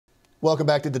Welcome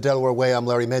back to the Delaware Way. I'm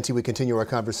Larry Menti. We continue our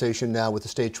conversation now with the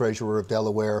State Treasurer of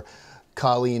Delaware,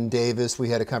 Colleen Davis. We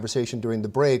had a conversation during the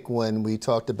break when we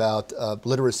talked about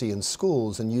literacy in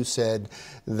schools, and you said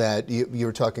that you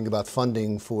were talking about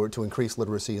funding to increase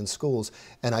literacy in schools.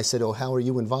 And I said, oh, how are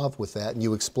you involved with that? And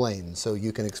you explained, so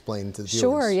you can explain to the viewers.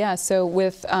 Sure, yeah. So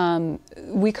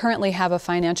we currently have a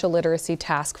financial literacy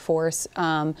task force.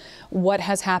 What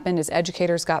has happened is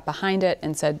educators got behind it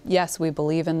and said, yes, we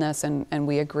believe in this, and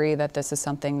we agree that this is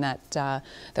something that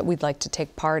that we'd like to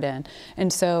take part in.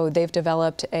 And so they've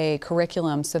developed a curriculum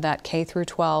so that K through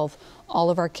 12, all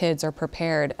of our kids are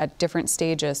prepared at different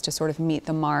stages to sort of meet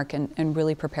the mark and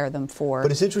really prepare them for.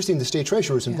 But it's interesting the state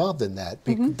treasurer is involved in that.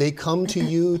 They come to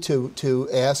you to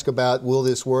ask about, will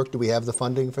this work? Do we have the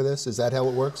funding for this? Is that how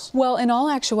it works? Well, in all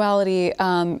actuality,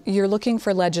 you're looking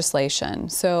for legislation.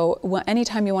 So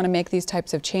anytime you want to make these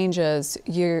types of changes,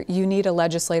 you need a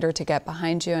legislator to get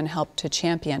behind you and help to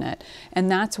champion it.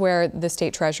 And that's where the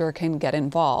state treasurer can get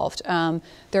involved.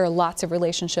 There are lots of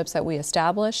relationships that we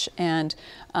establish, and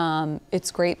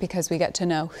it's great because we get to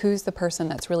know who's the person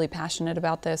that's really passionate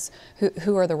about this,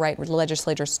 who are the right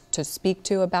legislators to speak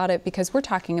to about it, because we're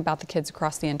talking about the kids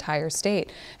across the entire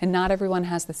state, and not everyone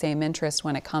has the same interest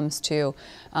when it comes to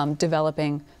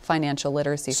developing financial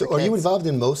literacy for kids. So are you involved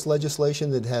in most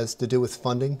legislation that has to do with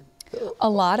funding? A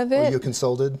lot of it. Are you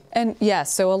consulted? And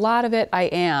yes, so a lot of it I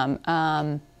am,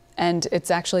 and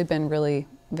it's actually been really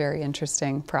very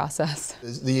interesting process.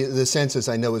 The census,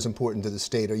 I know, is important to the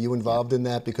state. Are you involved in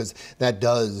that? Because that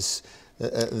does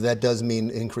mean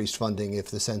increased funding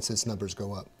if the census numbers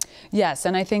go up. Yes,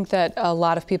 and I think that a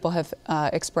lot of people have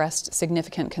expressed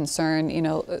significant concern. You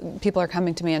know, people are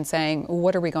coming to me and saying,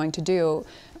 what are we going to do?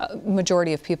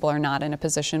 Majority of people are not in a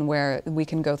position where we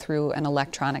can go through an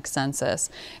electronic census.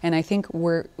 And I think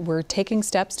we're taking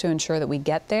steps to ensure that we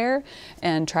get there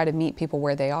and try to meet people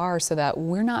where they are so that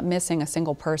we're not missing a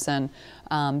single person.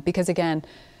 Because again,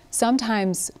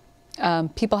 sometimes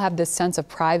people have this sense of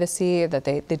privacy that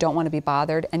they don't want to be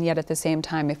bothered, and yet at the same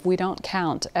time, if we don't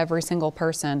count every single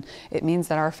person, it means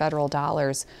that our federal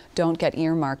dollars don't get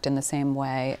earmarked in the same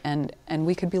way, and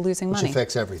we could be losing money. Which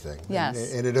affects everything.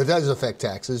 Yes. And it does affect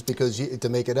taxes, because to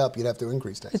make it up, you'd have to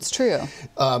increase taxes. It's true.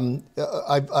 I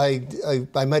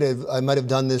might have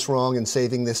done this wrong in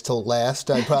saving this till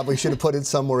last. I probably should have put it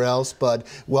somewhere else, but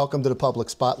welcome to the public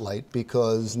spotlight,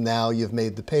 because now you've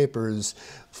made the papers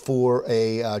for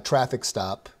a traffic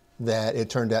stop that it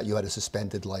turned out you had a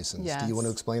suspended license. Yes. Do you want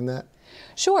to explain that?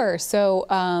 Sure. So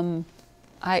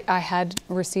I had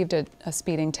received a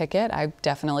speeding ticket. I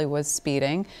definitely was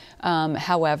speeding.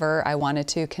 However, I wanted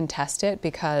to contest it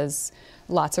because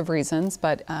lots of reasons,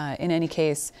 but in any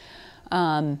case,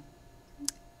 I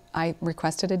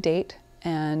requested a date,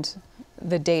 and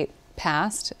the date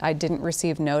passed. I didn't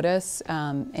receive notice,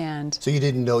 and so you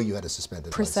didn't know you had a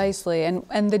suspended precisely license.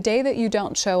 And the day that you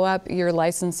don't show up, your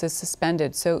license is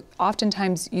suspended. So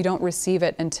oftentimes you don't receive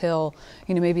it until,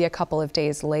 you know, maybe a couple of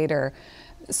days later.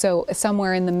 So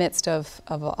somewhere in the midst of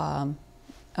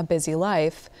a busy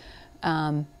life,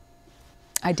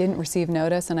 I didn't receive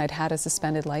notice, and I'd had a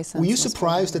suspended license. Were you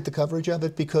surprised at the coverage of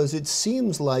it? Because it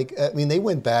seems like, I mean, they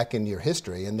went back in your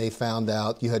history and they found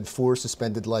out you had 4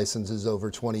 suspended licenses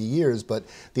over 20 years, but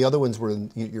the other ones were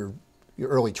in your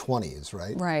early 20s,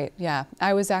 right? Right, yeah.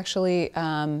 I was actually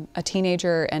a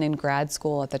teenager and in grad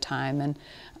school at the time, and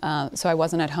so I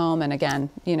wasn't at home, and again,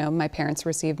 you know, my parents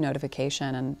received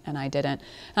notification and I didn't.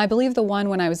 And I believe the one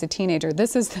when I was a teenager,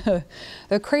 this is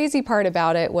the crazy part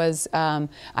about it was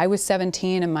I was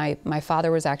 17 and my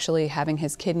father was actually having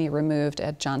his kidney removed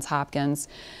at Johns Hopkins.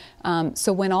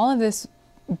 So when all of this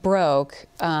broke,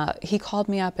 he called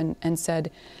me up and said,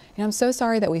 you know, I'm so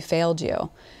sorry that we failed you.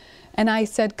 And I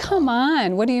said, come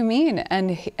on, what do you mean?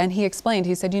 And he explained,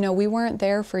 he said, you know, we weren't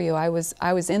there for you. I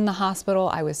was in the hospital,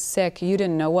 I was sick, you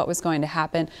didn't know what was going to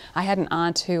happen. I had an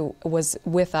aunt who was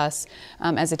with us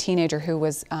as a teenager who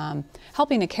was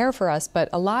helping to care for us, but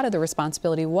a lot of the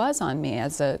responsibility was on me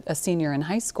as a senior in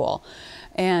high school.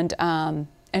 And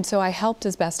so I helped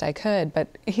as best I could, but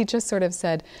he just sort of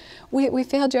said, we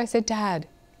failed you. I said, Dad,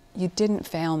 you didn't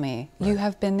fail me. Right. You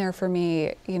have been there for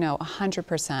me, you know,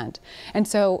 100%. And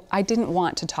so I didn't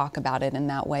want to talk about it in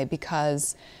that way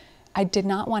because I did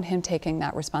not want him taking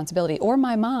that responsibility, or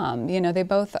my mom. You know, they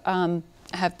both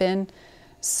have been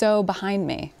so behind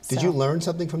me. Did you learn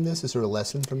something from this? Is there a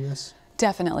lesson from this?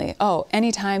 Definitely. Oh,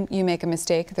 anytime you make a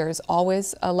mistake, there's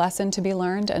always a lesson to be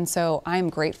learned, and so I'm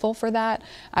grateful for that.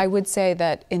 I would say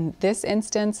that in this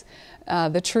instance,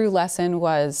 the true lesson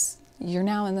was, you're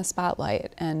now in the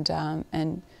spotlight,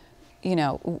 and you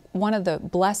know, one of the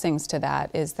blessings to that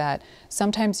is that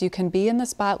sometimes you can be in the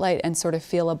spotlight and sort of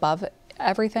feel above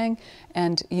everything,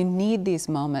 and you need these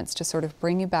moments to sort of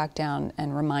bring you back down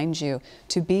and remind you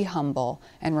to be humble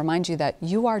and remind you that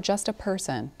you are just a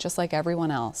person, just like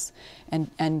everyone else, and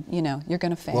you know, you're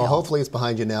going to fail. Well, hopefully it's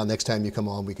behind you now. Next time you come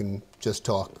on, we can just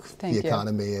talk the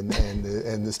economy and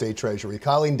the state treasury.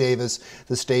 Colleen Davis,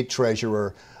 the state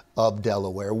treasurer of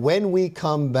Delaware. When we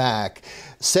come back,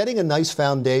 setting a nice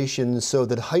foundation so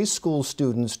that high school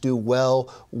students do well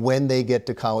when they get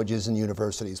to colleges and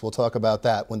universities. We'll talk about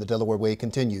that when the Delaware Way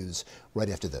continues right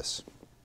after this.